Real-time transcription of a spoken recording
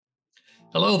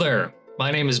Hello there, my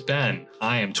name is Ben.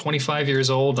 I am 25 years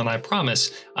old and I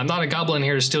promise I'm not a goblin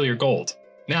here to steal your gold.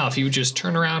 Now, if you would just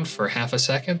turn around for half a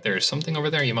second, there's something over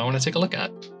there you might want to take a look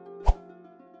at.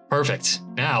 Perfect.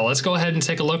 Now, let's go ahead and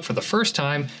take a look for the first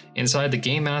time inside the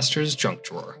Gamemaster's junk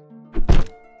drawer.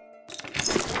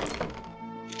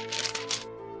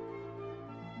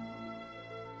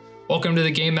 Welcome to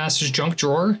the Gamemaster's Junk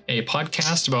Drawer, a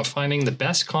podcast about finding the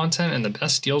best content and the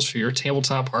best deals for your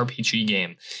tabletop RPG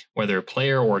game. Whether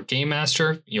player or game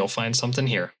master, you'll find something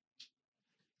here.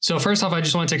 So first off, I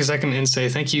just want to take a second and say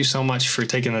thank you so much for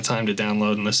taking the time to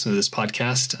download and listen to this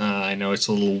podcast. I know it's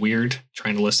a little weird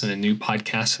trying to listen to new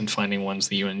podcasts and finding ones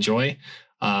that you enjoy.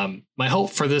 My hope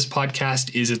for this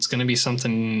podcast is it's going to be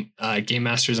something game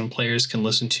masters and players can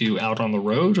listen to out on the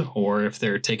road, or if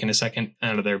they're taking a second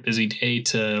out of their busy day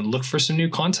to look for some new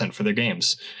content for their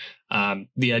games.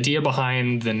 The idea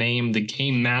behind the name, the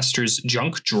Gamemaster's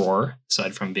Junk Drawer,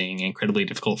 aside from being incredibly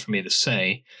difficult for me to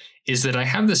say, is that I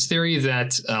have this theory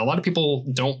that a lot of people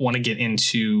don't want to get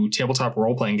into tabletop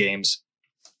role-playing games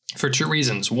for two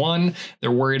reasons. One,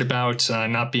 they're worried about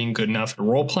not being good enough at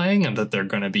role-playing and that they're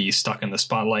going to be stuck in the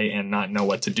spotlight and not know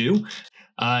what to do.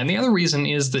 And the other reason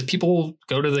is that people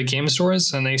go to the game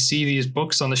stores and they see these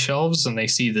books on the shelves and they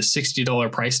see the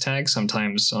 $60 price tag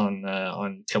sometimes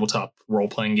on tabletop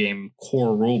role-playing game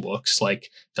core rule books like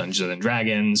Dungeons and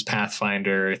Dragons,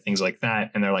 Pathfinder, things like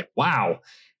that. And they're like, wow,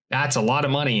 that's a lot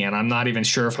of money, and I'm not even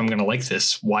sure if I'm going to like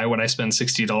this. Why would I spend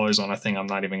 $60 on a thing I'm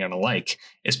not even going to like?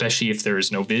 Especially if there's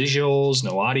no visuals,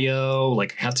 no audio,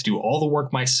 like I have to do all the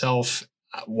work myself.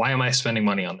 Why am I spending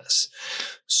money on this?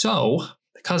 So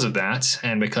because of that,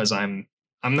 and because I'm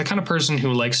the kind of person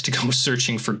who likes to go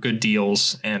searching for good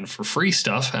deals and for free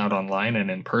stuff out online and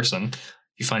in person. If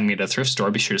you find me at a thrift store,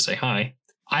 be sure to say hi.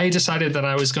 I decided that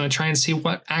I was going to try and see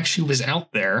what actually was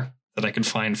out there that I could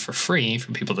find for free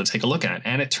for people to take a look at.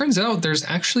 And it turns out there's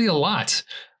actually a lot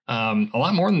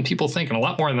more than people think, and a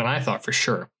lot more than I thought for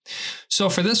sure. So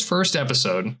for this first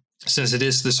episode, since it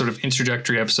is the sort of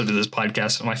introductory episode of this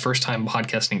podcast, my first time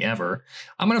podcasting ever,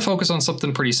 I'm going to focus on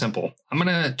something pretty simple. I'm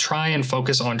going to try and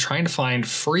focus on trying to find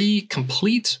free,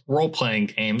 complete role-playing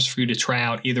games for you to try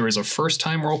out either as a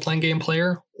first-time role-playing game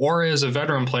player or as a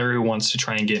veteran player who wants to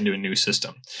try and get into a new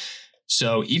system.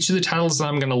 So each of the titles that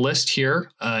I'm going to list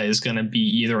here is going to be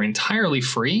either entirely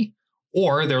free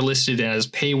or they're listed as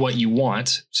pay what you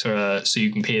want. So you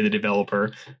can pay the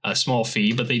developer a small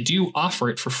fee, but they do offer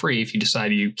it for free if you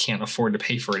decide you can't afford to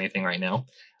pay for anything right now.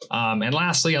 And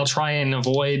lastly, I'll try and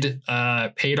avoid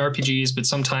paid RPGs, but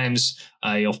sometimes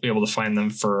you'll be able to find them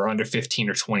for under $15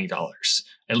 or $20,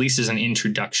 at least as an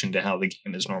introduction to how the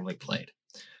game is normally played.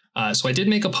 So I did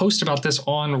make a post about this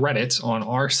on Reddit on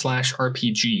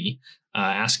r/RPG,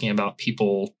 asking about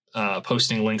people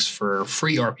posting links for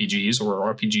free RPGs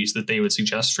or RPGs that they would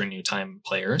suggest for new time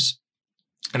players.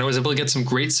 And I was able to get some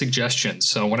great suggestions.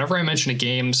 So whenever I mention a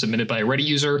game submitted by a Reddit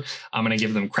user, I'm going to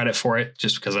give them credit for it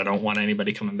just because I don't want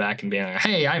anybody coming back and being like,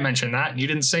 hey, I mentioned that and you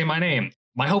didn't say my name.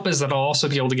 My hope is that I'll also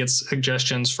be able to get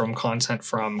suggestions from content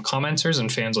from commenters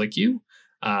and fans like you.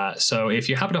 So if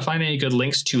you happen to find any good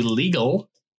links to legal,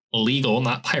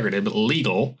 not pirated, but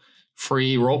legal,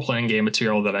 free role-playing game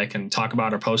material that I can talk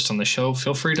about or post on the show,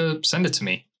 feel free to send it to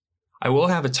me. I will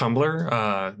have a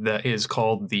Tumblr that is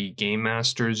called the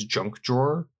Gamemaster's Junk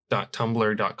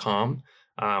Drawer.tumblr.com.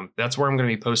 That's where I'm going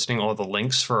to be posting all the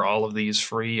links for all of these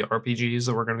free RPGs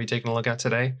that we're going to be taking a look at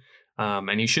today.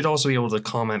 And you should also be able to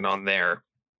comment on there.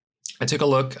 I took a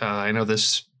look. I know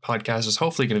this podcast is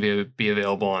hopefully going to be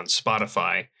available on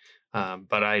Spotify,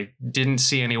 but I didn't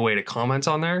see any way to comment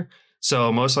on there.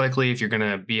 So most likely, if you're going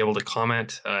to be able to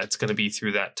comment, it's going to be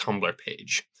through that Tumblr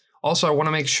page. Also, I want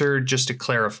to make sure, just to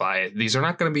clarify, these are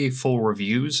not going to be full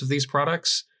reviews of these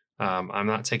products. I'm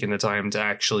not taking the time to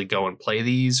actually go and play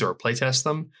these or play test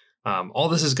them. All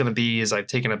this is going to be is I've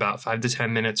taken about 5 to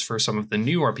 10 minutes for some of the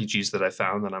new RPGs that I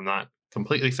found that I'm not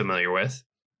completely familiar with.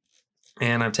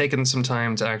 And I've taken some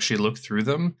time to actually look through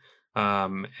them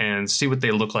and see what they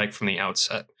look like from the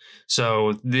outset.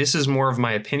 So this is more of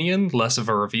my opinion, less of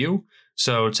a review.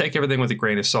 So take everything with a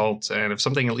grain of salt. And if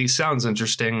something at least sounds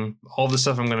interesting, all the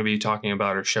stuff I'm going to be talking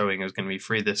about or showing is going to be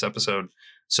free this episode.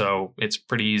 So it's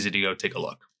pretty easy to go take a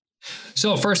look.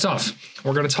 So first off,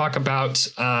 we're going to talk about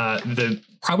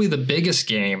probably the biggest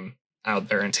game out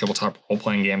there in tabletop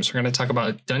role-playing games. We're going to talk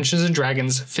about Dungeons and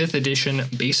Dragons 5th edition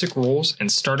basic rules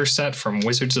and starter set from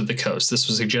Wizards of the Coast. This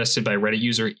was suggested by Reddit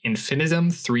user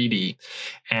Infinitum3D.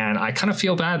 And I kind of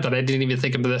feel bad that I didn't even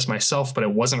think of this myself, but it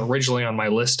wasn't originally on my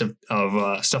list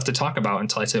of stuff to talk about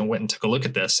until I went and took a look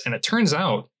at this. And it turns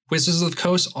out Wizards of the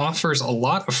Coast offers a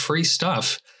lot of free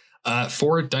stuff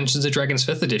for Dungeons & Dragons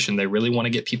 5th edition. They really want to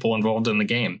get people involved in the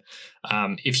game.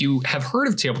 If you have heard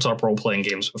of tabletop role-playing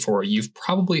games before, you've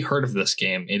probably heard of this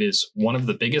game. It is one of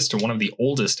the biggest and one of the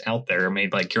oldest out there, made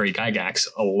by Gary Gygax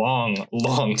a long,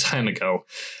 long time ago.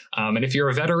 And if you're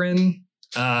a veteran,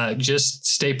 just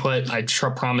stay put. I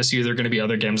promise you there are going to be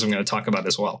other games I'm going to talk about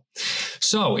as well.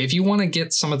 So if you want to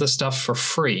get some of the stuff for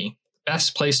free,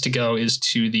 best place to go is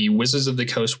to the Wizards of the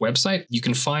Coast website. You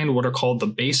can find what are called the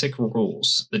basic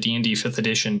rules, the D&D 5th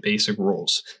edition basic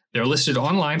rules. They're listed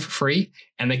online for free,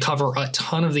 and they cover a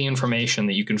ton of the information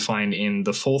that you can find in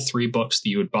the full 3 books that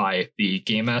you would buy: the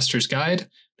Gamemaster's Guide,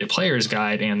 the Player's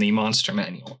Guide, and the Monster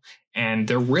Manual. And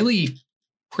they're really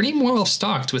pretty well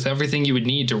stocked with everything you would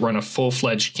need to run a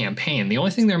full-fledged campaign. The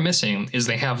only thing they're missing is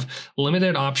they have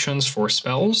limited options for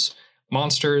spells,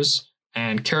 monsters,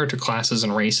 and character classes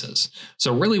and races.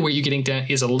 So really what you're getting to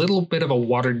is a little bit of a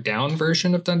watered down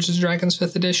version of Dungeons & Dragons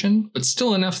 5th edition, but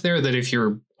still enough there that if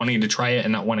you're wanting to try it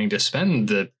and not wanting to spend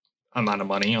the amount of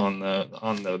money on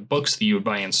the books that you would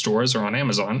buy in stores or on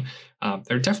Amazon,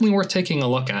 they're definitely worth taking a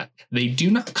look at. They do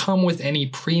not come with any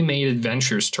pre-made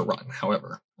adventures to run,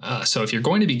 however. So if you're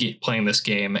going to be playing this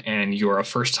game and you're a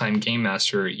first-time game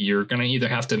master, you're going to either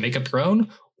have to make up your own,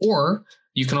 or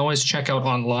you can always check out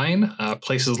online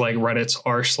places like Reddit's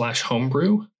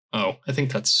r/homebrew. Oh, I think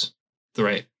that's the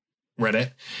right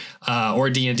Reddit, or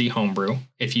D&D Homebrew.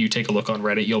 If you take a look on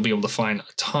Reddit, you'll be able to find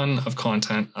a ton of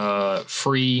content,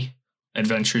 free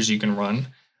adventures you can run,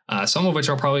 some of which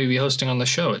I'll probably be hosting on the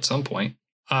show at some point.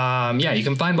 Yeah, you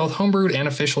can find both homebrewed and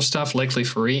official stuff likely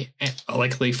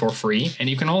for free, and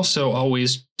you can also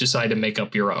always decide to make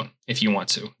up your own if you want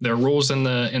to. There are rules in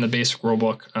the basic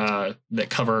rulebook that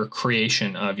cover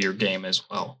creation of your game as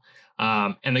well.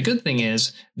 And the good thing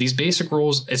is these basic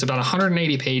rules, it's about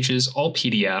 180 pages, all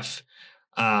PDF.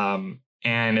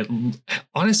 And it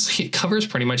honestly, it covers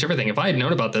pretty much everything. If I had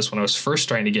known about this when I was first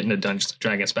trying to get into Dungeons &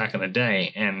 Dragons back in the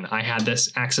day, and I had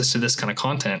this access to this kind of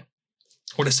content,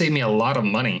 it would have saved me a lot of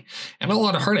money and a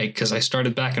lot of heartache, because I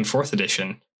started back in 4th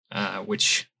edition,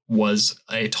 which was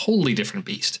a totally different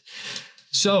beast.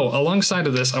 So alongside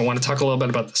of this, I want to talk a little bit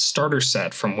about the starter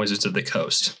set from Wizards of the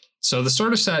Coast. So the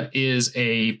starter set is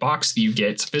a box that you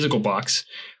get. It's a physical box.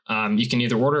 You can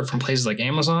either order it from places like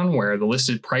Amazon, where the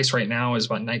listed price right now is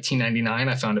about $19.99.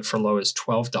 I found it for low as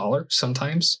 $12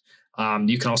 sometimes.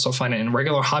 You can also find it in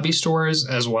regular hobby stores,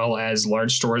 as well as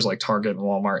large stores like Target and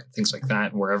Walmart, things like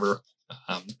that, wherever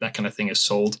that kind of thing is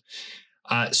sold.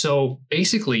 So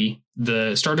basically,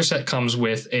 the starter set comes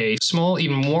with a small,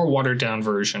 even more watered down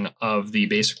version of the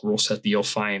basic rule set that you'll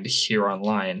find here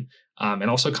online. It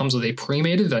also comes with a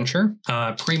pre-made adventure,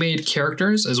 pre-made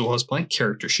characters, as well as blank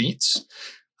character sheets,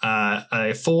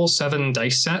 a full 7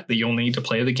 dice set that you'll need to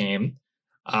play the game,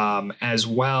 as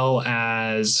well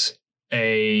as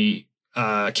a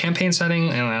campaign setting,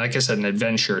 and like I said, an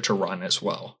adventure to run as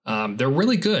well. They're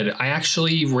really good. I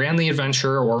actually ran the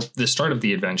adventure, or the start of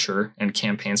the adventure and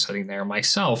campaign setting there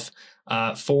myself,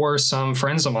 for some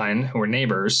friends of mine who are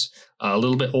neighbors, a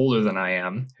little bit older than I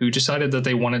am, who decided that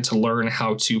they wanted to learn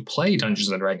how to play Dungeons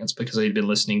 & Dragons because they'd been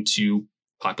listening to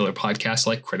popular podcasts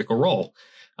like Critical Role.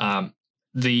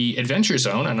 The Adventure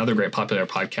Zone, another great popular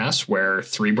podcast where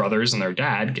 3 brothers and their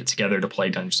dad get together to play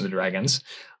Dungeons & Dragons,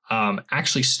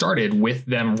 actually started with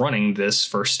them running this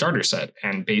first starter set.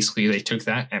 And basically they took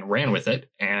that and ran with it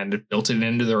and built it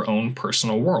into their own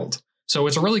personal world. So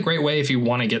it's a really great way if you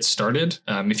want to get started.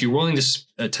 If you're willing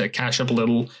to cash up a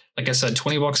little, like I said,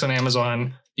 $20 on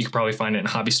Amazon, you can probably find it in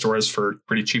hobby stores for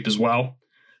pretty cheap as well.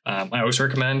 I always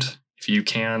recommend, if you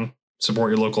can,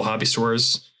 support your local hobby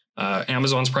stores.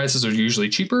 Amazon's prices are usually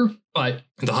cheaper, but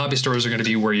the hobby stores are going to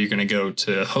be where you're going to go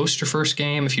to host your first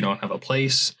game if you don't have a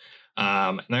place.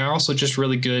 And they're also just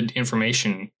really good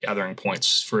information gathering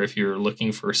points for if you're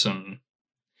looking for some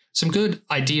good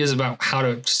ideas about how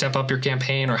to step up your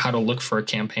campaign, or how to look for a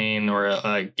campaign or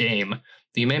a game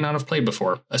that you may not have played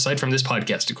before, aside from this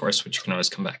podcast, of course, which you can always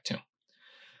come back to.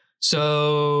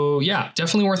 So yeah,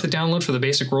 definitely worth a download for the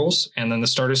basic rules. And then the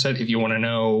starter set, if you want to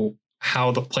know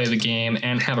how to play the game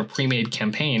and have a pre-made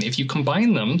campaign. If you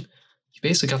combine them, you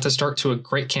basically got the start to a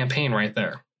great campaign right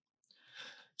there.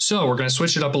 So we're going to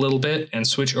switch it up a little bit and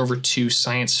switch over to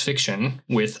science fiction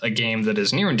with a game that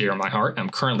is near and dear to my heart. I'm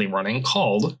currently running,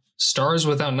 called Stars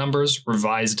Without Numbers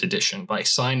Revised Edition by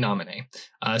Sign Nominee.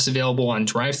 It's available on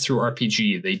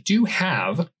DriveThruRPG. They do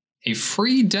have a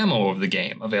free demo of the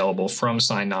game available from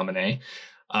Sign Nominee.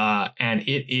 And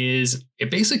it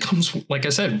basically comes, like I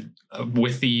said,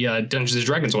 with the Dungeons &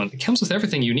 Dragons one. It comes with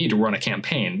everything you need to run a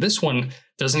campaign. This one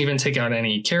doesn't even take out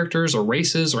any characters or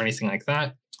races or anything like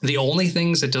that. The only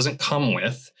things it doesn't come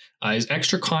with is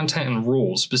extra content and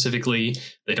rules. Specifically,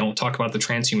 they don't talk about the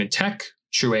transhuman tech,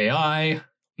 true AI,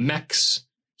 mechs,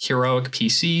 heroic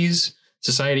PCs,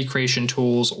 society creation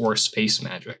tools, or space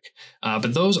magic.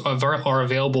 But those are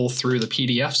available through the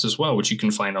PDFs as well, which you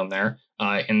can find on there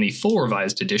in the full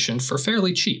revised edition for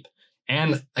fairly cheap.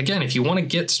 And again, if you want to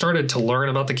get started to learn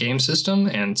about the game system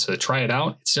and to try it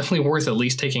out, it's definitely worth at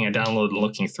least taking a download and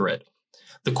looking through it.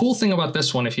 The cool thing about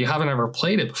this one, if you haven't ever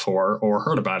played it before or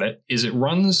heard about it, is it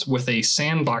runs with a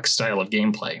sandbox style of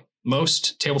gameplay.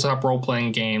 Most tabletop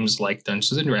role-playing games like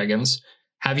Dungeons & Dragons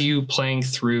have you playing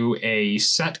through a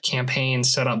set campaign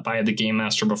set up by the game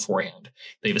master beforehand.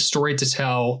 They have a story to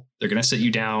tell, they're going to sit you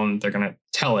down, they're going to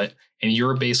tell it, and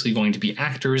you're basically going to be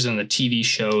actors in the TV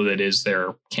show that is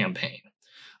their campaign.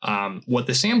 What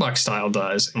the sandbox style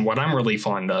does, and what I'm really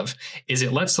fond of, is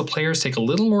it lets the players take a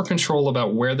little more control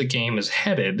about where the game is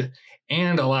headed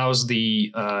and allows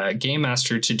the game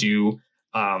master to do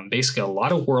basically a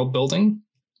lot of world building,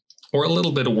 or a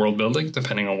little bit of world building,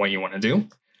 depending on what you want to do.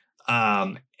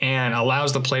 And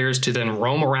allows the players to then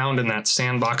roam around in that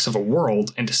sandbox of a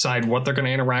world and decide what they're going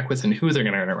to interact with and who they're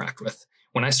going to interact with.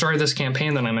 When I started this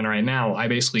campaign that I'm in right now, I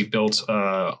basically built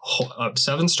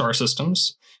 7 star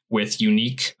systems with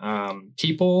unique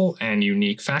people and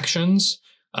unique factions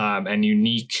and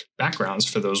unique backgrounds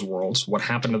for those worlds, what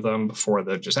happened to them before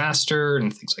the disaster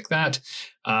and things like that.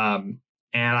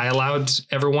 And I allowed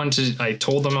everyone I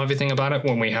told them everything about it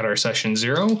when we had our session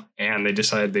 0, and they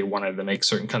decided they wanted to make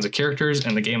certain kinds of characters,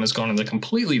 and the game has gone in a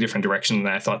completely different direction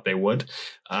than I thought they would,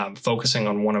 focusing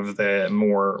on one of the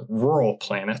more rural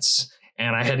planets.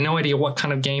 And I had no idea what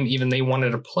kind of game even they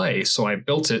wanted to play, so I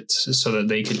built it so that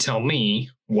they could tell me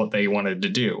what they wanted to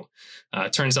do.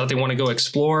 Turns out they want to go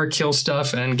explore, kill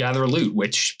stuff, and gather loot,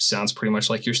 which sounds pretty much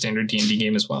like your standard D&D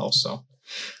game as well.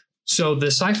 So the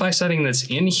sci-fi setting that's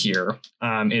in here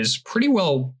is pretty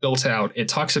well built out. It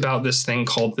talks about this thing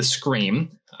called the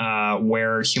Scream,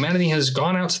 where humanity has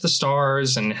gone out to the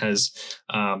stars and has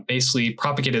basically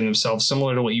propagated themselves,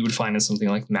 similar to what you would find in something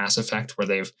like Mass Effect, where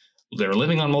they're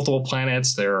living on multiple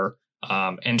planets. They're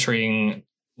entering,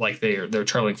 like they're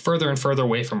traveling further and further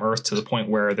away from Earth to the point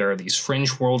where there are these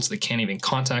fringe worlds that can't even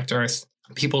contact Earth.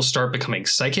 People start becoming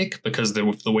psychic because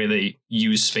of the way they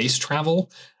use space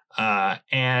travel.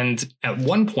 And at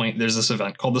one point, there's this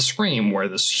event called the Scream, where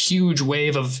this huge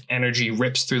wave of energy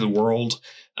rips through the world,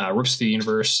 rips through the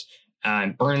universe,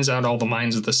 and burns out all the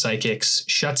minds of the psychics,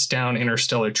 shuts down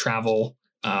interstellar travel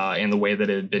in the way that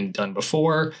it had been done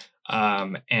before,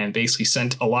 and basically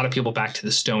sent a lot of people back to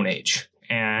the Stone Age.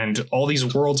 And all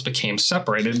these worlds became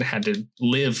separated and had to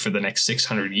live for the next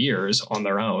 600 years on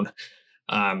their own,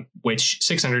 which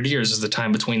 600 years is the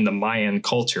time between the Mayan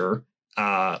culture,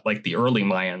 like the early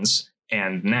Mayans,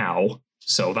 and now.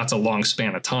 So that's a long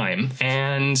span of time.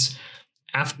 And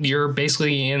after you're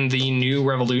basically in the new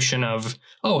revolution of,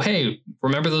 oh, hey,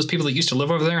 remember those people that used to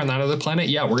live over there on that other planet?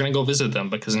 Yeah, we're going to go visit them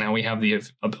because now we have the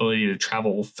ability to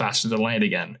travel faster than light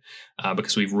again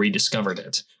because we've rediscovered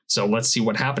it. So let's see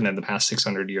what happened in the past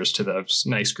 600 years to this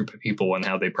nice group of people and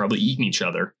how they probably eaten each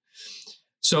other.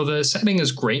 So the setting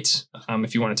is great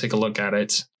if you want to take a look at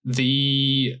it.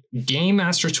 The Game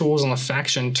Master tools on the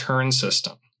faction turn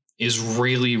system is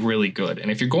really, really good. And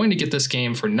if you're going to get this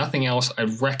game for nothing else,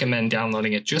 I'd recommend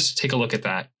downloading it just to take a look at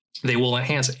that. They will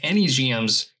enhance any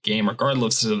GM's game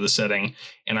regardless of the setting.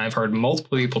 And I've heard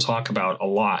multiple people talk about a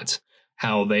lot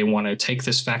how they want to take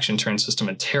this faction turn system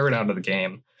and tear it out of the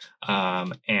game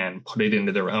and put it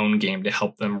into their own game to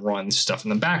help them run stuff in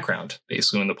the background.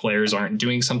 Basically, when the players aren't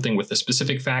doing something with a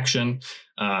specific faction,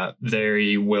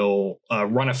 they will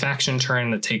run a faction turn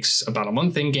that takes about a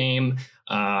month in game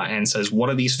and says, what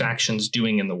are these factions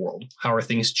doing in the world? How are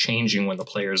things changing when the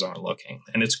players aren't looking?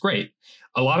 And it's great.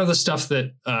 A lot of the stuff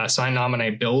that Sign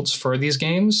Nominate builds for these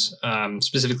games,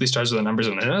 specifically Stars with the Numbers,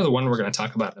 and another one we're going to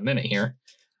talk about in a minute here,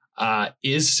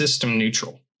 is system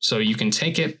neutral. So you can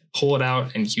take it, pull it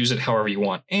out, and use it however you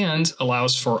want, and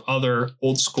allows for other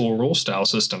old school rule style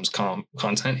systems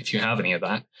content, if you have any of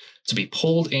that, to be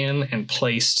pulled in and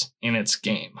placed in its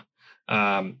game.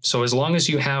 So as long as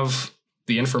you have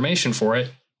the information for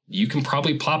it, you can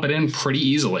probably pop it in pretty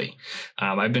easily.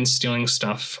 I've been stealing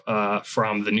stuff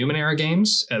from the Numenera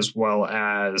games, as well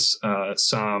as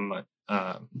some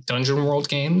Dungeon World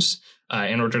games,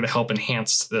 in order to help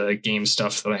enhance the game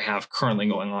stuff that I have currently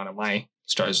going on in my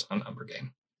Stars on Number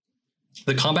game.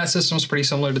 The combat system is pretty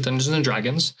similar to Dungeons and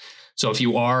Dragons. So if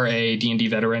you are a D&D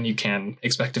veteran, you can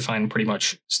expect to find pretty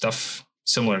much stuff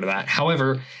similar to that.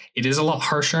 However, it is a lot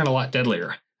harsher and a lot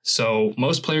deadlier. So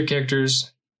most player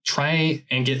characters try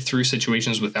and get through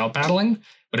situations without battling,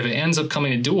 but if it ends up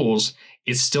coming to duels,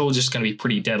 it's still just going to be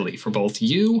pretty deadly for both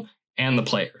you and the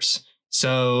players.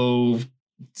 So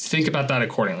think about that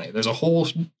accordingly. There's a whole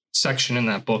section in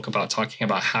that book about talking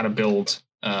about how to build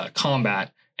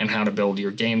combat and how to build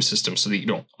your game system so that you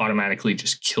don't automatically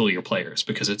just kill your players,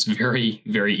 because it's very,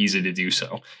 very easy to do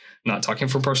so. I'm not talking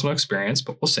from personal experience,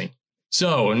 but we'll see.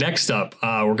 So next up,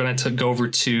 we're going to go over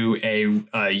to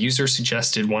a user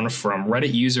suggested one from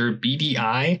Reddit user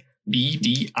BDI89.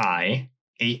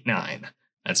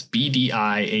 That's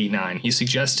BDI89. He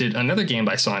suggested another game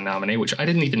by Song Nominee, which I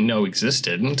didn't even know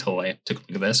existed until I took a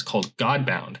look at this, called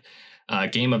Godbound.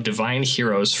 Game of Divine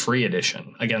Heroes Free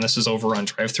Edition. Again, this is over on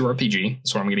Drive-Thru-RPG.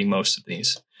 That's where I'm getting most of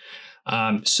these.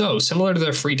 So, similar to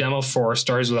the free demo for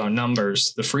Stars Without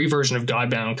Numbers, the free version of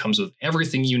Godbound comes with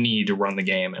everything you need to run the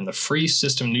game and the free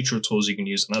system neutral tools you can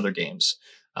use in other games.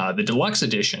 The Deluxe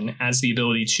Edition adds the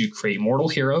ability to create mortal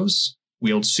heroes,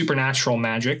 wield supernatural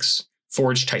magics,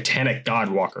 forge titanic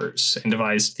godwalkers, and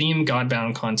devise themed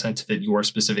Godbound content to fit your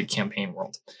specific campaign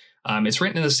world. It's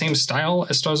written in the same style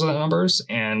as Stars Without Numbers,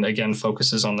 and again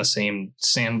focuses on the same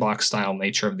sandbox style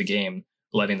nature of the game,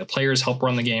 letting the players help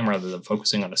run the game rather than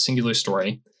focusing on a singular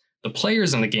story. The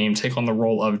players in the game take on the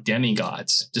role of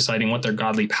demigods, deciding what their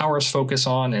godly powers focus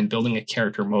on and building a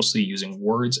character mostly using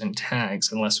words and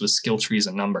tags and less with skill trees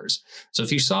and numbers. So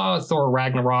if you saw Thor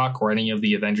Ragnarok or any of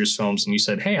the Avengers films and you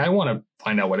said, hey, I want to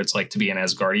find out what it's like to be an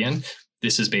Asgardian,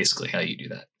 this is basically how you do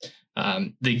that.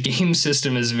 The game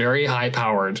system is very high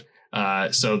powered.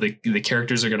 So the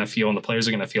characters are going to feel and the players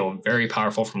are going to feel very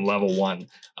powerful from level 1,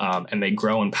 and they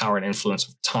grow in power and influence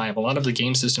with time. A lot of the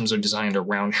game systems are designed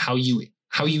around how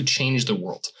you change the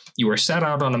world. You are set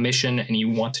out on a mission and you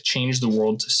want to change the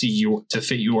world to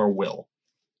fit your will.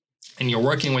 And you're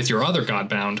working with your other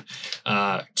Godbound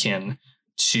kin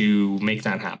to make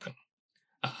that happen.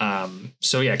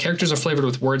 So yeah, characters are flavored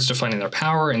with words defining their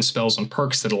power and spells and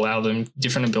perks that allow them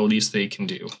different abilities they can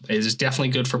do. It is definitely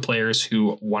good for players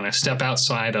who want to step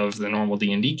outside of the normal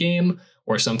D&D game,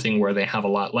 or something where they have a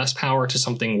lot less power, to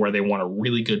something where they want a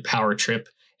really good power trip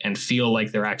and feel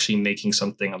like they're actually making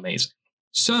something amazing.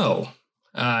 So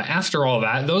after all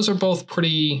that, those are both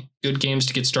pretty good games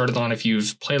to get started on if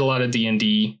you've played a lot of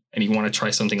D&D and you want to try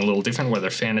something a little different,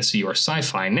 whether fantasy or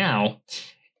sci-fi. Now,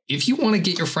 if you want to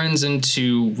get your friends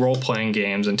into role-playing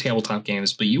games and tabletop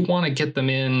games, but you want to get them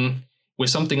in with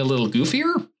something a little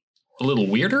goofier, a little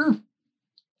weirder,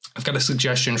 I've got a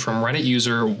suggestion from Reddit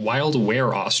user Wild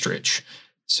Were Ostrich.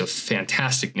 It's a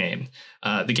fantastic name.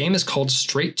 The game is called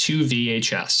Straight to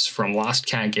VHS from Lost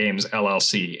Cat Games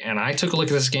LLC. And I took a look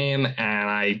at this game and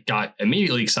I got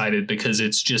immediately excited because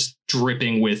it's just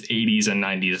dripping with 80s and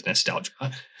 90s nostalgia.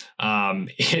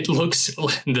 It looks,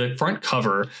 the front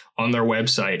cover on their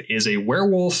website is a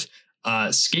werewolf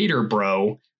skater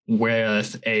bro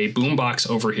with a boombox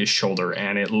over his shoulder,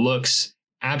 and it looks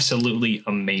absolutely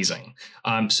amazing.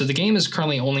 So the game is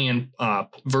currently only in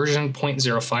version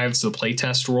 0.05. It's the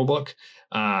playtest rulebook.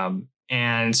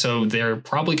 And so they're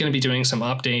probably going to be doing some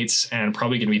updates and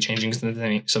probably going to be changing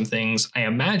some things. I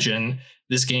imagine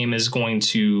this game is going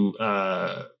to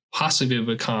possibly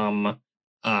become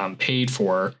paid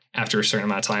for after a certain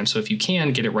amount of time. So if you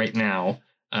can get it right now,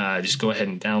 just go ahead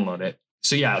and download it.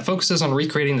 So yeah, it focuses on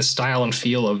recreating the style and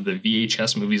feel of the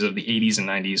VHS movies of the 80s and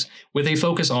 90s with a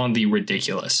focus on the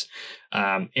ridiculous.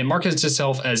 It markets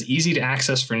itself as easy to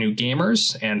access for new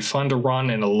gamers and fun to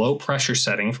run in a low pressure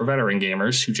setting for veteran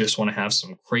gamers who just want to have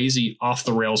some crazy off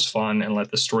the rails fun and let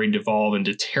the story devolve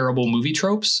into terrible movie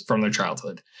tropes from their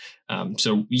childhood.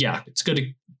 So yeah, it's good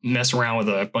to mess around with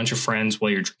a bunch of friends while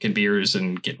you're drinking beers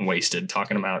and getting wasted,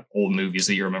 talking about old movies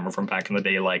that you remember from back in the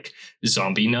day, like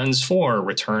Zombie Nuns 4,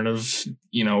 Return of,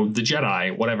 the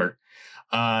Jedi, whatever.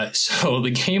 So the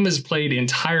game is played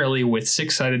entirely with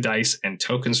 6-sided dice and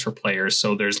tokens for players.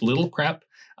 So there's little prep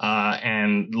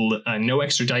and no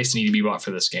extra dice need to be bought for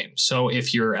this game. So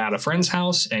if you're at a friend's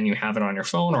house and you have it on your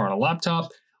phone or on a laptop,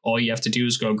 all you have to do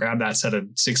is go grab that set of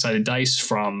 6-sided dice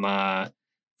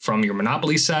from your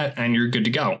Monopoly set, and you're good to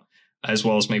go, as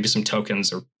well as maybe some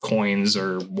tokens or coins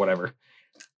or whatever.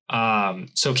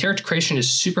 So character creation is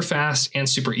super fast and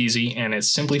super easy, and it's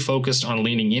simply focused on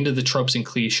leaning into the tropes and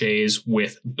cliches,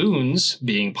 with boons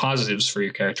being positives for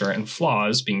your character and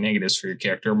flaws being negatives for your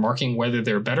character, marking whether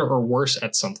they're better or worse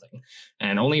at something,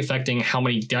 and only affecting how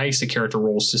many dice a character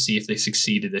rolls to see if they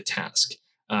succeed at a task.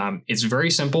 It's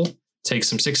very simple. Take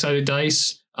some 6-sided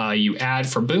dice. You add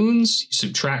for boons, you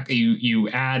subtract, you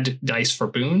add dice for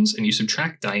boons, and you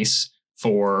subtract dice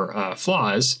for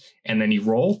flaws, and then you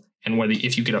roll. And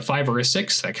if you get a 5 or a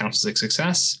 6, that counts as a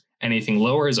success. Anything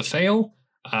lower is a fail.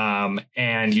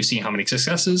 And you see how many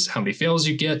successes, how many fails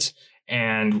you get.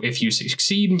 And if you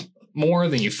succeed, more,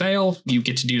 then you fail, you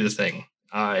get to do the thing.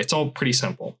 It's all pretty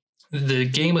simple. The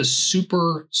game is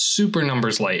super, super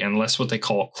numbers light and less what they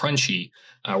call crunchy,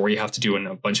 where you have to do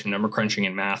a bunch of number crunching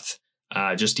and math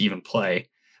just to even play.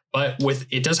 But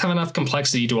it does have enough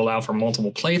complexity to allow for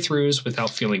multiple playthroughs without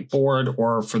feeling bored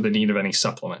or for the need of any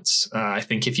supplements. I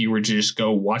think if you were to just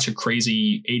go watch a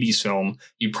crazy 80s film,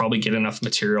 you'd probably get enough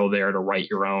material there to write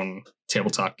your own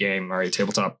tabletop game or a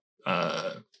tabletop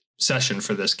session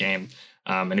for this game,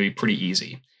 and it'd be pretty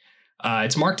easy.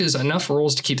 It's marked as enough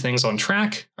rules to keep things on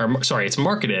track, it's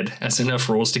marketed as enough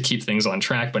rules to keep things on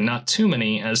track, but not too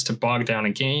many as to bog down a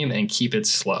game and keep it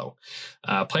slow.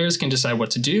 Players can decide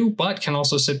what to do, but can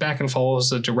also sit back and follow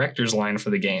the director's line for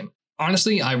the game.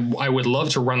 Honestly, I would love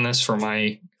to run this for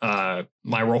my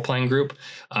role-playing group.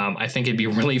 I think it'd be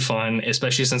really fun,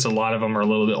 especially since a lot of them are a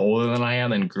little bit older than I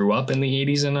am and grew up in the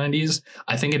 80s and 90s.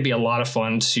 I think it'd be a lot of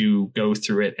fun to go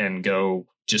through it and go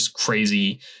just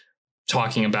crazy,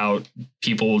 talking about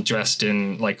people dressed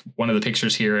in, like, one of the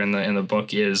pictures here in the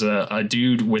book is a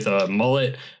dude with a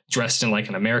mullet dressed in like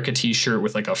an America t-shirt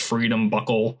with like a freedom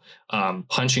buckle,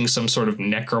 punching some sort of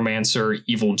necromancer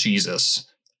evil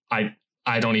Jesus. I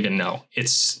don't even know.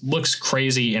 It looks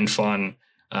crazy and fun,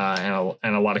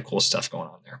 and a lot of cool stuff going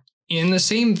on there. In the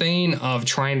same vein of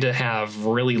trying to have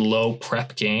really low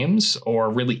prep games or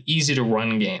really easy to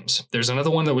run games, there's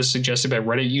another one that was suggested by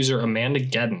Reddit user Amanda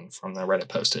Gedden from the Reddit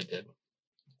post I did.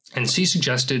 And she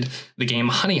suggested the game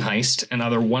Honey Heist and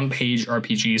other one-page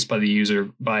RPGs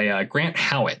by Grant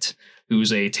Howitt,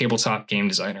 who's a tabletop game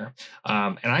designer.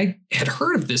 And I had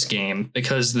heard of this game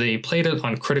because they played it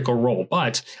on Critical Role,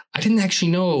 but I didn't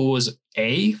actually know it was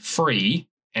A, free,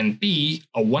 and B,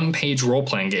 a one-page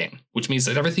role-playing game, which means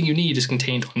that everything you need is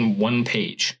contained on one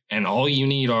page, and all you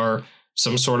need are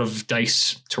some sort of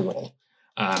dice to roll.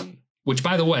 Which,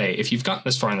 by the way, if you've gotten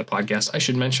this far in the podcast, I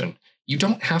should mention, you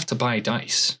don't have to buy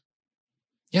dice.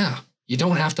 Yeah, you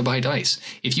don't have to buy dice.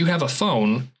 If you have a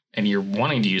phone and you're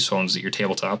wanting to use phones at your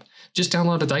tabletop, just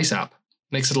download a dice app.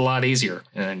 Makes it a lot easier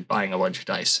than buying a bunch of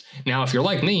dice. Now, if you're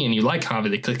like me and you like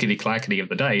having the clickety-clackety of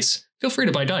the dice, feel free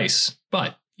to buy dice,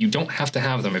 but you don't have to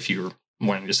have them if you're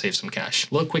wanting to save some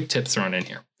cash. A little quick tip thrown in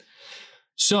here.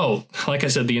 So, like I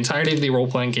said, the entirety of the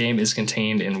role-playing game is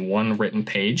contained in one written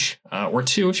page, or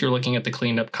two if you're looking at the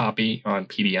cleaned-up copy on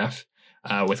PDF,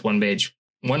 with one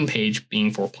page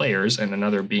being for players and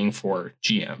another being for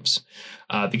GMs.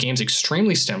 The game's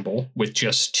extremely simple, with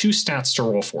just 2 stats to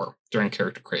roll for during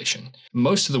character creation.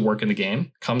 Most of the work in the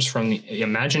game comes from the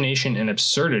imagination and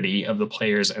absurdity of the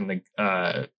players and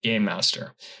the game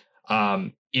master.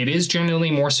 It is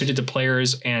generally more suited to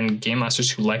players and game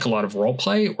masters who like a lot of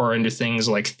roleplay or into things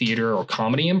like theater or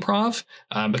comedy improv,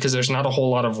 because there's not a whole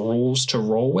lot of rules to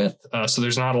roll with. So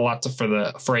there's not a lot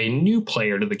for a new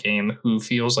player to the game who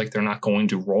feels like they're not going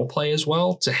to roleplay as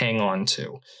well to hang on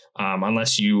to,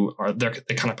 unless you are the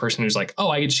kind of person who's like, oh,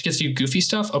 I just get to do goofy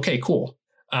stuff. Okay, cool.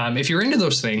 If you're into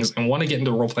those things and want to get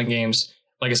into role-playing games,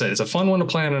 like I said, it's a fun one to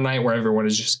play on a night where everyone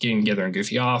is just getting together and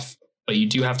goofy off. But you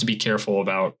do have to be careful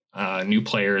about new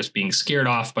players being scared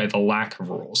off by the lack of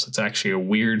rules. It's actually a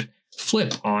weird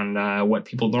flip on what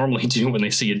people normally do when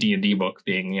they see a D&D book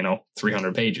being,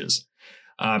 300 pages.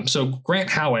 So Grant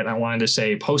Howitt, I wanted to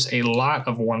say, posts a lot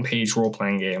of one-page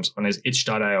role-playing games on his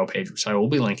itch.io page, which I will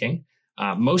be linking,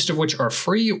 most of which are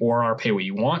free or are pay what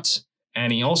you want.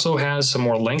 And he also has some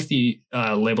more lengthy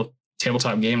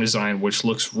tabletop game design, which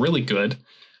looks really good.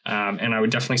 And I would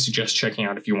definitely suggest checking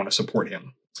out if you want to support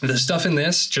him. The stuff in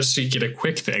this, just so you get a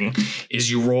quick thing,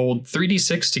 is you rolled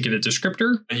 3d6 to get a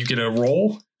descriptor. You get a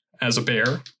roll as a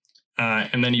bear,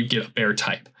 and then you get a bear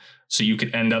type. So you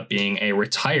could end up being a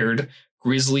retired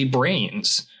grizzly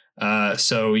brains.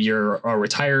 So you're a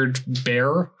retired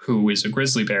bear who is a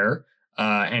grizzly bear,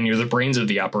 and you're the brains of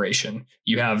the operation.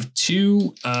 You have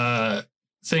 2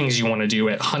 things you want to do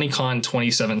at HoneyCon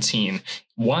 2017.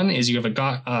 One is you have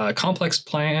a complex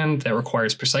plan that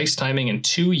requires precise timing, and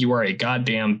 2, you are a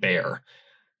goddamn bear.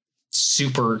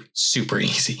 Super, super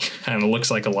easy, and it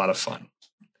looks like a lot of fun.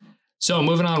 So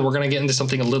moving on, we're going to get into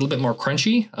something a little bit more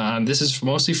crunchy. This is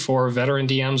mostly for veteran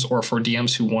DMs or for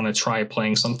DMs who want to try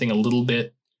playing something a little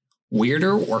bit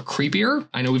weirder or creepier.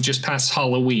 I know we've just passed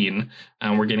Halloween,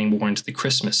 and we're getting more into the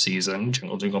Christmas season,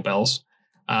 jingle, jingle bells.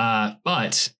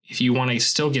 But if you want to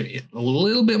still get a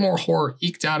little bit more horror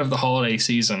eked out of the holiday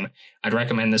season, I'd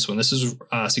recommend this one. This is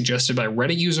suggested by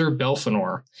Reddit user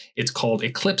Belfanor. It's called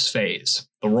Eclipse Phase,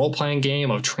 the role-playing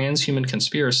game of transhuman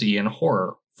conspiracy and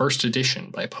horror, first edition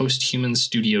by Posthuman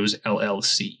Studios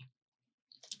LLC.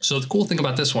 So the cool thing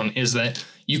about this one is that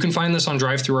you can find this on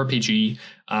DriveThru RPG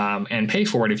and pay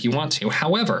for it if you want to.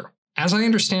 However, As I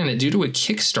understand it, due to a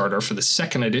Kickstarter for the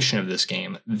second edition of this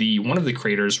game, one of the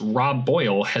creators, Rob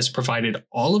Boyle, has provided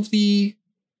all of the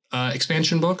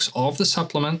expansion books, all of the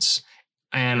supplements,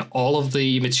 and all of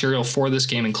the material for this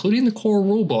game, including the core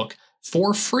rulebook,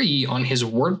 for free on his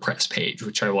WordPress page,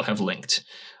 which I will have linked.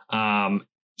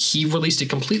 He released it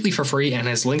completely for free and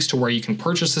has links to where you can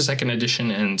purchase the second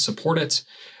edition and support it.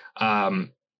 And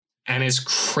it's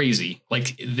crazy.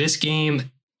 Like, this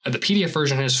game, the PDF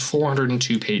version has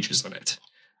 402 pages in it.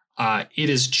 It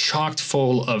is chocked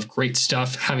full of great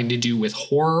stuff having to do with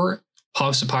horror,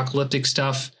 post-apocalyptic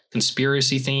stuff,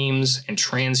 conspiracy themes, and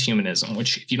transhumanism,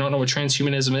 which, if you don't know what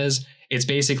transhumanism is, it's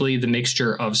basically the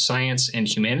mixture of science and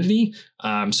humanity.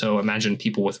 So imagine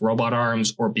people with robot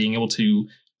arms, or being able to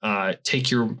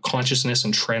take your consciousness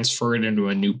and transfer it into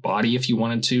a new body if you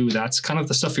wanted to. That's kind of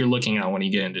the stuff you're looking at when you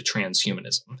get into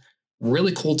transhumanism.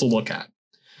 Really cool to look at.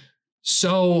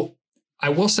 So I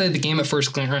will say the game at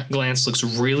first glance looks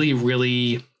really,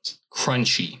 really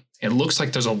crunchy. It looks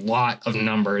like there's a lot of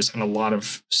numbers and a lot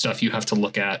of stuff you have to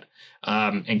look at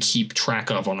and keep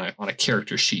track of on a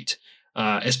character sheet,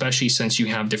 especially since you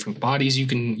have different bodies you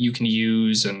can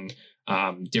use, and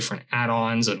different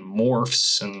add-ons and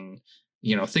morphs and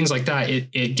things like that.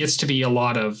 It gets to be a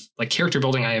lot of, like, character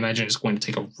building. I imagine is going to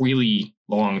take a really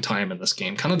long time in this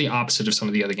game, kind of the opposite of some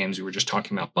of the other games we were just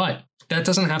talking about. But that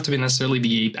doesn't have to necessarily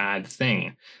be a bad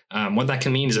thing. What that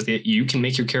can mean is that you can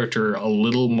make your character a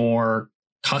little more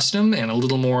custom and a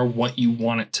little more what you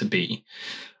want it to be.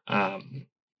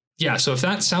 So if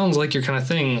that sounds like your kind of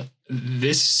thing,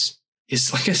 this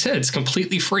is, like I said, it's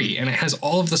completely free, and it has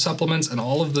all of the supplements and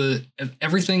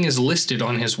everything is listed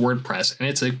on his WordPress, and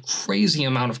it's a crazy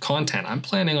amount of content. I'm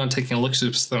planning on taking a look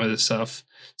at some of this stuff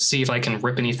to see if I can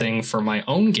rip anything for my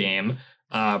own game,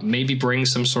 maybe bring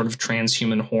some sort of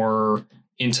transhuman horror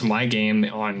into my game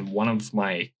on one of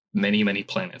my many, many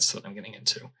planets that I'm getting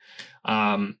into.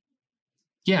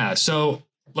 So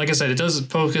like I said, it does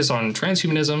focus on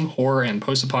transhumanism, horror, and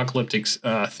post-apocalyptic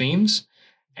themes,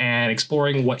 and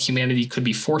exploring what humanity could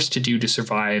be forced to do to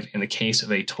survive in the case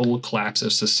of a total collapse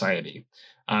of society.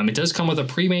 It does come with a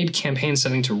pre-made campaign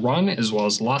setting to run, as well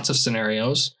as lots of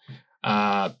scenarios.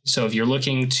 So if you're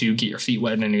looking to get your feet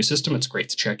wet in a new system, it's great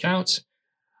to check out.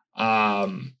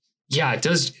 It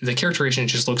does. The characterization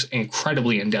just looks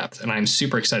incredibly in-depth, and I'm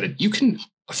super excited. You can,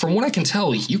 from what I can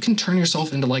tell, you can turn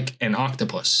yourself into like an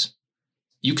octopus.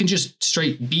 You can just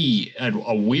straight be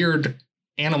a weird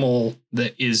animal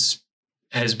that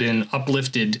has been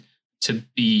uplifted to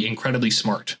be incredibly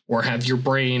smart, or have your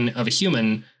brain of a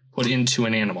human put into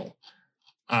an animal.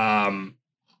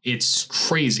 It's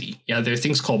crazy. Yeah, there are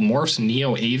things called morphs,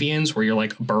 neo-avians, where you're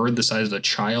like a bird the size of a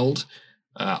child.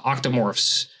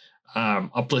 Octomorphs,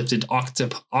 uplifted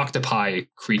octopi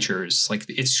creatures. Like,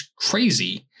 it's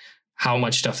crazy how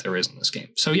much stuff there is in this game.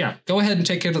 So yeah, go ahead and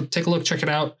take a look, check it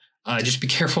out. Just be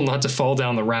careful not to fall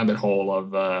down the rabbit hole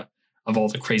of all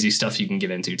the crazy stuff you can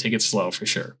get into. Take it slow for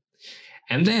sure.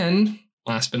 And then,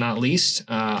 last but not least,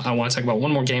 I want to talk about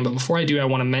one more game. But before I do, I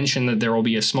want to mention that there will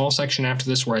be a small section after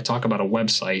this where I talk about a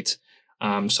website.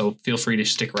 So feel free to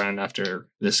stick around after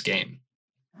this game.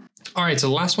 All right, so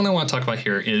the last one I want to talk about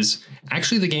here is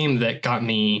actually the game that got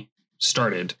me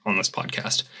started on this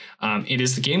podcast. It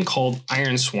is the game called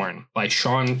Ironsworn by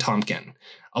Sean Tompkin.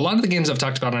 A lot of the games I've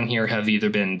talked about on here have either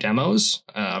been demos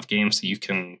of games that you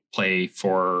can play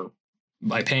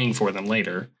by paying for them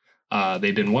later.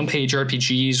 They've been one-page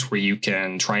RPGs where you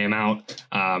can try them out,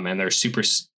 and they're super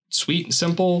sweet and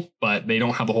simple, but they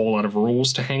don't have a whole lot of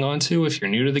rules to hang on to if you're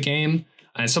new to the game.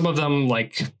 And some of them,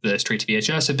 like the Straight to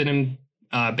VHS, have been in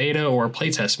beta or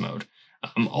playtest mode,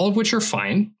 all of which are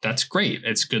fine. That's great.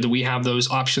 It's good that we have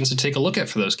those options to take a look at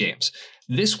for those games.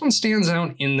 This one stands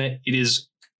out in that it is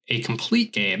a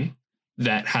complete game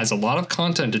that has a lot of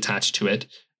content attached to it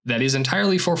that is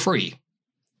entirely for free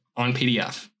on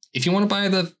PDF. If you want to buy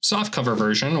the softcover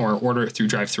version or order it through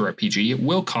DriveThruRPG, it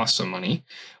will cost some money.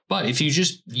 But if you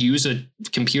just use a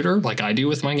computer like I do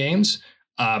with my games,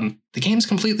 the game's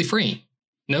completely free.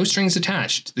 No strings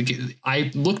attached.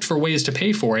 I looked for ways to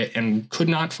pay for it and could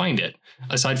not find it.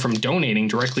 Aside from donating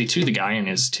directly to the guy in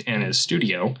his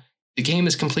studio, the game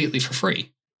is completely for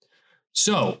free.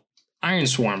 So,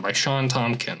 Ironsworn by Sean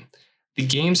Tompkin. The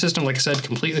game system, like I said,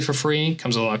 completely for free,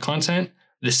 comes with a lot of content.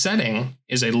 The setting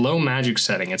is a low magic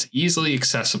setting. It's easily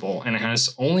accessible, and it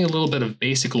has only a little bit of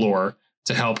basic lore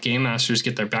to help game masters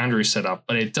get their boundaries set up,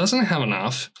 but it doesn't have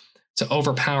enough to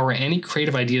overpower any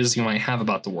creative ideas you might have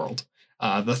about the world.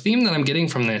 The theme that I'm getting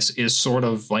from this is sort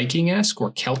of Viking-esque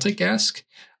or Celtic-esque.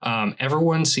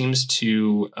 Everyone seems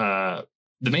to...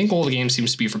 the main goal of the game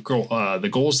seems to be for the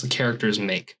goals the characters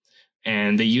make.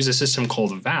 And they use a system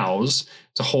called vows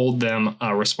to hold them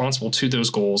responsible to those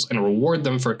goals and reward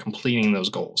them for completing those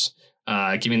goals,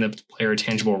 giving the player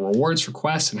tangible rewards for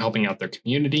quests and helping out their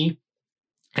community.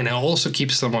 And it also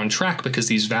keeps them on track because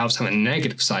these vows have a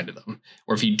negative side to them,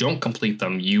 or if you don't complete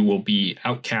them, you will be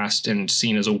outcast and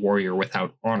seen as a warrior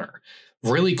without honor.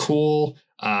 Really cool.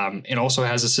 It also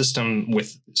has a system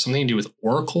with something to do with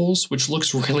oracles, which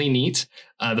looks really neat.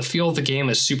 The feel of the game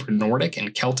is super Nordic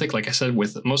and Celtic, like I said,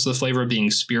 with most of the flavor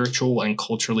being spiritual and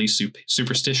culturally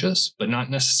superstitious, but not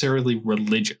necessarily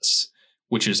religious,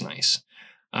 which is nice.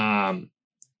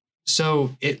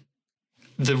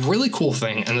 The really cool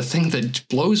thing, and the thing that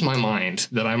blows my mind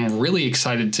that I'm really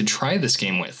excited to try this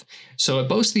game with. So it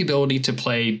boasts the ability to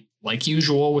play like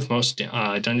usual with most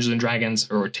Dungeons and Dragons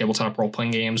or tabletop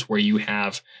role-playing games, where you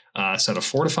have a set of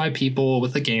 4 to 5 people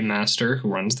with a game master who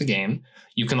runs the game.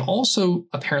 You can also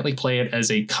apparently play it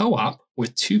as a co-op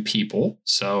with 2 people.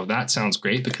 So that sounds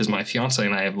great because my fiance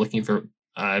and I have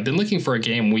I've been looking for a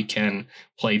game we can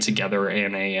play together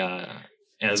in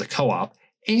as a co-op.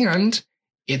 And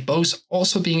it boasts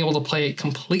also being able to play it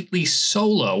completely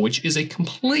solo, which is a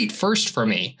complete first for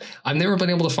me. I've never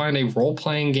been able to find a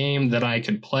role-playing game that I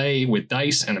could play with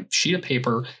dice and a sheet of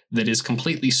paper that is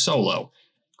completely solo.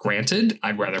 Granted,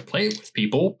 I'd rather play it with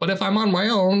people, but if I'm on my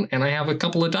own and I have a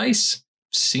couple of dice,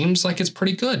 seems like it's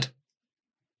pretty good.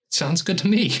 Sounds good to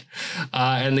me.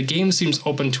 And the game seems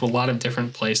open to a lot of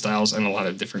different play styles and a lot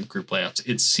of different group layouts.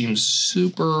 It seems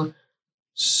super,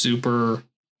 super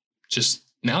just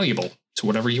malleable to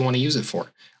whatever you want to use it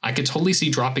for. I could totally see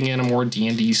dropping in a more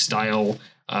D&D style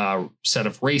set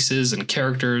of races and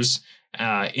characters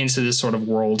into this sort of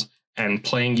world and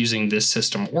playing using this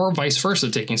system, or vice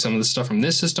versa, taking some of the stuff from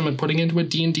this system and putting it into a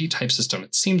D&D type system.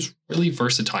 It seems really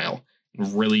versatile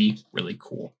and really, really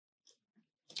cool.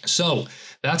 So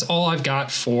that's all I've got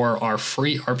for our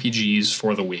free RPGs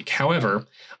for the week. However,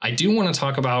 I do want to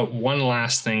talk about one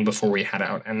last thing before we head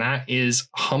out, and that is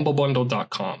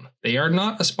humblebundle.com. They are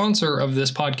not a sponsor of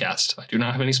this podcast. I do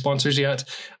not have any sponsors yet,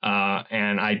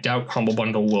 and I doubt Humble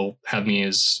Bundle will have me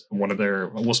as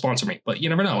will sponsor me, but you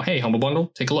never know. Hey, Humble Bundle,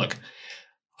 take a look.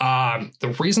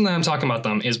 The reason that I'm talking about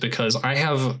them is because I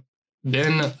have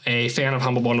been a fan of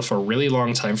Humble Bundle for a really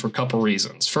long time for a couple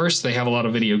reasons. First, they have a lot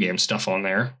of video game stuff on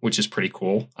there, which is pretty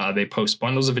cool. They post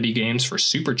bundles of video games for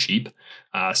super cheap,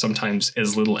 sometimes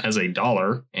as little as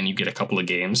 $1, and you get a couple of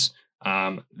games.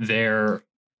 Their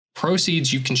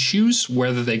proceeds, you can choose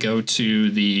whether they go to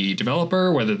the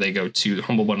developer, whether they go to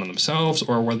Humble Bundle themselves,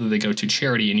 or whether they go to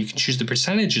charity, and you can choose the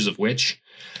percentages of which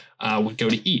would go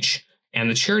to each. And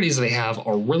the charities they have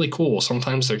are really cool.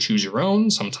 Sometimes they're choose your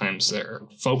own. Sometimes they're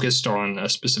focused on a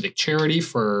specific charity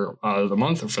for the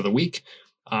month or for the week.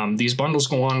 These bundles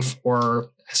go on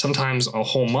for sometimes a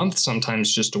whole month,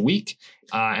 sometimes just a week.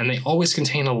 And they always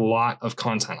contain a lot of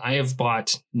content. I have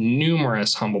bought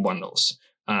numerous Humble Bundles,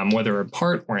 whether in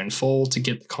part or in full, to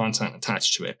get the content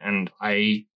attached to it. And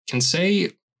I can say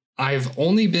I've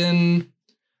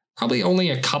probably only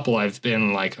a couple I've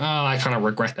been like, oh, I kind of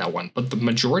regret that one. But the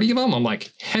majority of them, I'm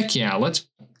like, heck yeah, let's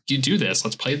do this.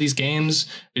 Let's play these games,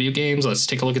 video games. Let's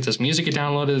take a look at this music I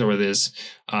downloaded, or this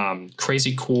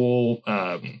crazy cool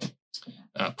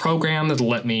program that'll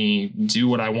let me do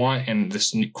what I want in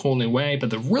this cool new way.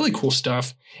 But the really cool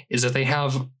stuff is that they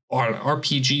have an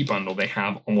RPG bundle they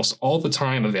have almost all the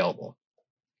time available.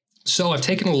 So I've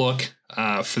taken a look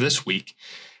for this week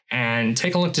and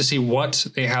take a look to see what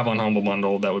they have on Humble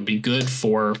Bundle that would be good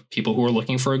for people who are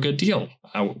looking for a good deal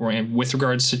with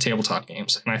regards to tabletop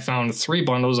games. And I found 3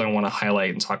 bundles I want to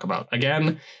highlight and talk about.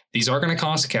 Again, these are going to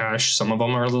cost cash. Some of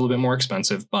them are a little bit more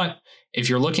expensive, but if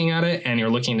you're looking at it and you're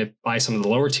looking to buy some of the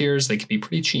lower tiers, they can be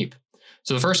pretty cheap.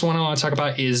 So the first one I want to talk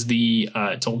about is the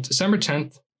till December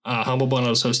 10th, Humble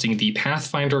Bundle is hosting the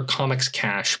Pathfinder Comics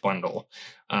Cash bundle.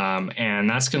 And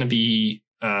that's going to be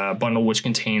a bundle which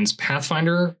contains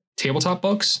Pathfinder tabletop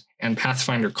books and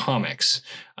Pathfinder comics.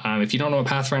 If you don't know what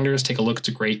Pathfinder is, take a look. It's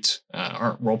a great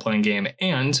art role-playing game.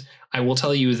 And I will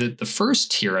tell you that the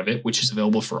first tier of it, which is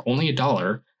available for only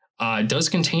 $1, does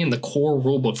contain the core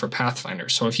rulebook for Pathfinder.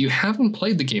 So if you haven't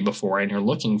played the game before and you're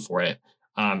looking for it,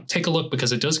 take a look,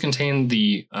 because it does contain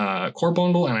the core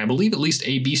bundle, and I believe at least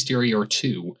a bestiary or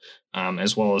 2,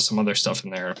 as well as some other stuff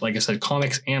in there. Like I said,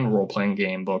 comics and role-playing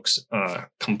game books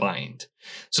combined.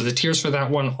 So the tiers for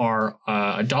that one are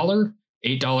 $1,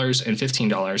 $8, and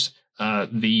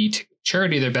 $15. The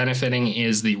charity they're benefiting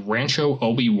is the Rancho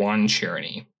Obi-Wan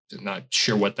charity. Not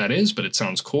sure what that is, but it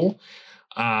sounds cool.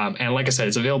 And like I said,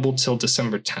 it's available till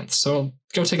December 10th. So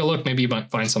go take a look. Maybe you might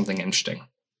find something interesting.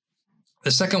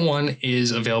 The second one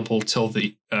is available till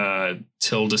December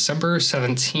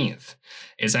 17th.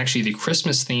 It's actually the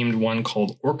Christmas-themed one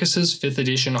called Orcus's 5th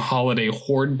Edition Holiday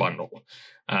Horde Bundle,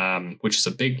 which is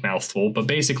a big mouthful, but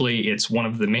basically it's one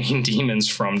of the main demons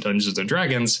from Dungeons &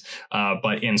 Dragons,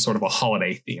 but in sort of a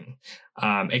holiday theme.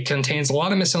 It contains a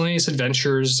lot of miscellaneous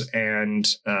adventures and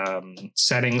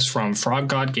settings from Frog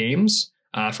God Games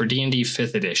for D&D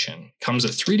 5th Edition. Comes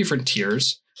at 3 different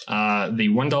tiers. The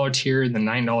 $1 tier, the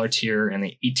 $9 tier, and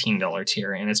the $18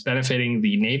 tier, and it's benefiting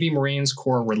the Navy Marines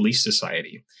Corps Relief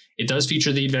Society. It does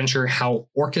feature the adventure How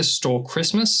Orcus Stole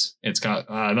Christmas. It's got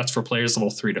that's for players level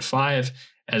 3 to 5,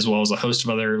 as well as a host of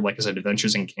other, like I said,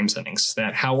 adventures and game settings.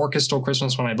 That How Orcus Stole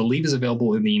Christmas one, I believe, is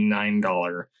available in the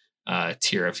 $9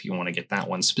 tier if you want to get that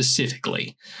one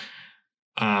specifically.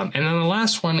 And then the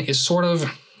last one is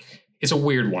it's a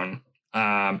weird one.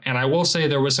 And I will say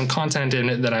there was some content in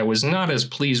it that I was not as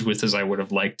pleased with as I would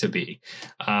have liked to be.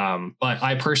 But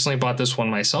I personally bought this one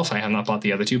myself. I have not bought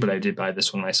the other two, but I did buy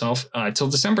this one myself. Till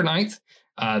December 9th,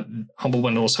 Humble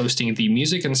Bundle is hosting the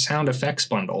Music and Sound Effects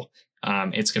Bundle.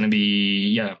 It's going to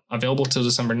be available till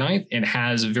December 9th. It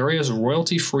has various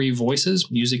royalty-free voices,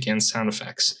 music, and sound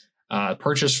effects.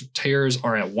 Purchase tiers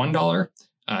are at $1,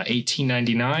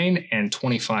 $18.99, and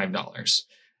 $25.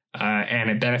 And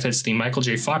it benefits the Michael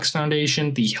J. Fox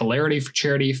Foundation, the Hilarity for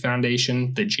Charity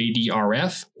Foundation, the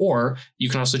JDRF, or you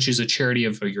can also choose a charity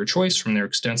of your choice from their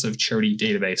extensive charity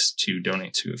database to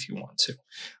donate to if you want to.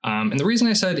 And the reason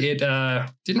I said it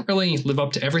didn't really live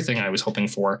up to everything I was hoping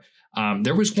for,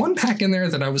 there was one pack in there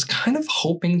that I was kind of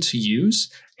hoping to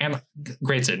use. And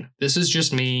granted, this is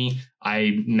just me.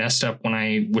 I messed up when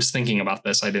I was thinking about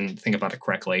this. I didn't think about it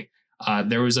correctly.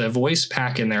 There was a voice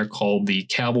pack in there called the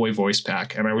Cowboy Voice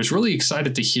Pack, and I was really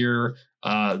excited to hear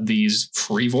these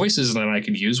free voices that I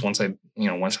could use once I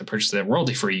purchased the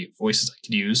royalty-free voices I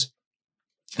could use.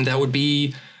 And that would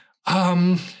be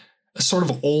a sort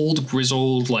of old,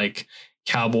 grizzled, like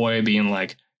cowboy being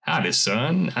like, "Howdy,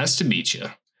 son, nice to meet you."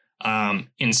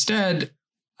 Instead,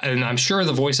 and I'm sure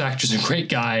the voice actor's a great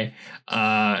guy,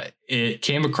 it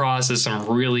came across as some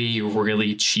really,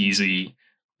 really cheesy,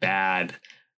 bad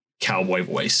cowboy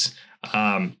voice.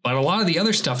 But a lot of the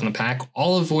other stuff in the pack,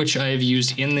 all of which I have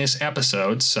used in this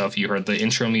episode. So if you heard the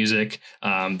intro music,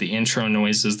 the intro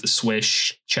noises, the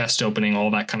swish, chest opening, all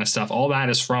that kind of stuff, all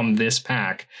that is from this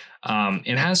pack.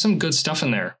 It has some good stuff in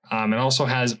there. It also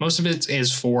has, most of it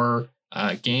is for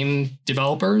game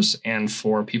developers and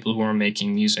for people who are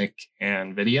making music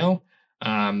and video.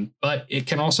 But it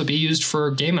can also be used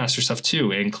for Gamemaster stuff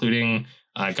too, including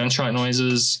gunshot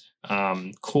noises,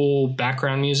 cool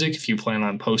background music if you plan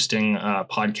on posting a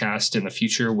podcast in the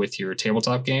future with your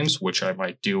tabletop games, which I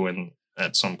might do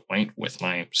at some point with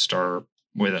my Stars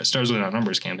Without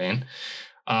Numbers campaign.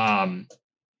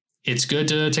 It's good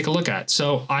to take a look at.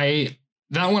 So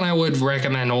that one I would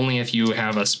recommend only if you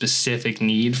have a specific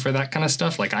need for that kind of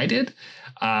stuff like I did.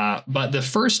 But the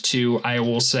first two, I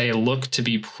will say, look to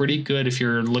be pretty good if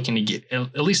you're looking to get,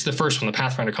 at least the first one, the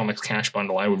Pathfinder Comics Cash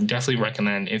Bundle, I would definitely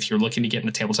recommend if you're looking to get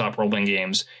into tabletop role-playing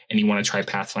games and you want to try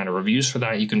Pathfinder reviews for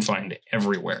that, you can find it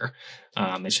everywhere.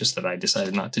 It's just that I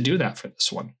decided not to do that for this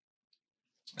one.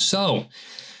 So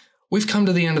we've come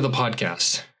to the end of the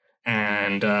podcast.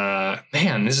 And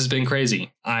man, this has been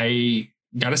crazy. I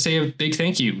got to say a big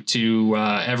thank you to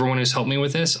everyone who's helped me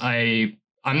with this.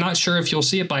 I'm not sure if you'll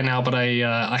see it by now, but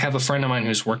I have a friend of mine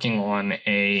who's working on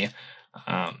a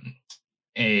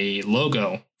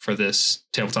logo for this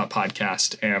tabletop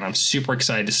podcast, and I'm super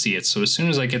excited to see it. So as soon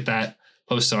as I get that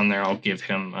posted on there, I'll give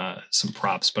him some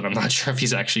props, but I'm not sure if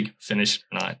he's actually finished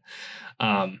or not.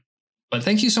 But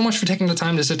thank you so much for taking the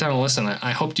time to sit down and listen.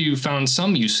 I hope you found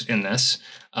some use in this.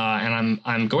 And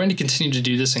I'm going to continue to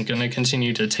do this and going to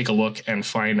continue to take a look and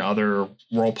find other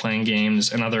role-playing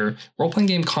games and other role-playing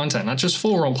game content, not just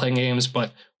full role-playing games,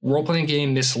 but role-playing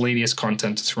game miscellaneous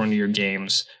content to throw into your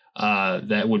games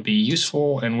that would be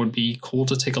useful and would be cool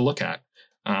to take a look at.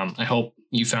 I hope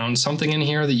you found something in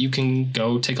here that you can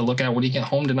go take a look at when you get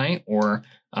home tonight, or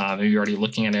maybe you're already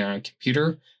looking at it on a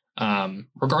computer.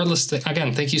 Regardless,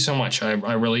 again, thank you so much.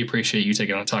 I really appreciate you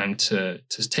taking the time to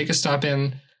take a stop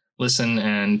in, listen,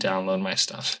 and download my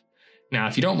stuff. Now,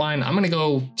 if you don't mind, I'm going to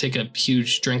go take a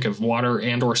huge drink of water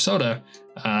and or soda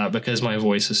because my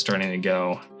voice is starting to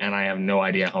go and I have no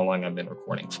idea how long I've been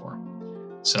recording for.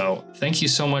 So thank you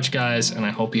so much, guys, and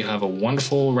I hope you have a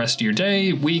wonderful rest of your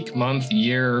day, week, month,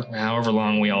 year, however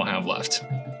long we all have left.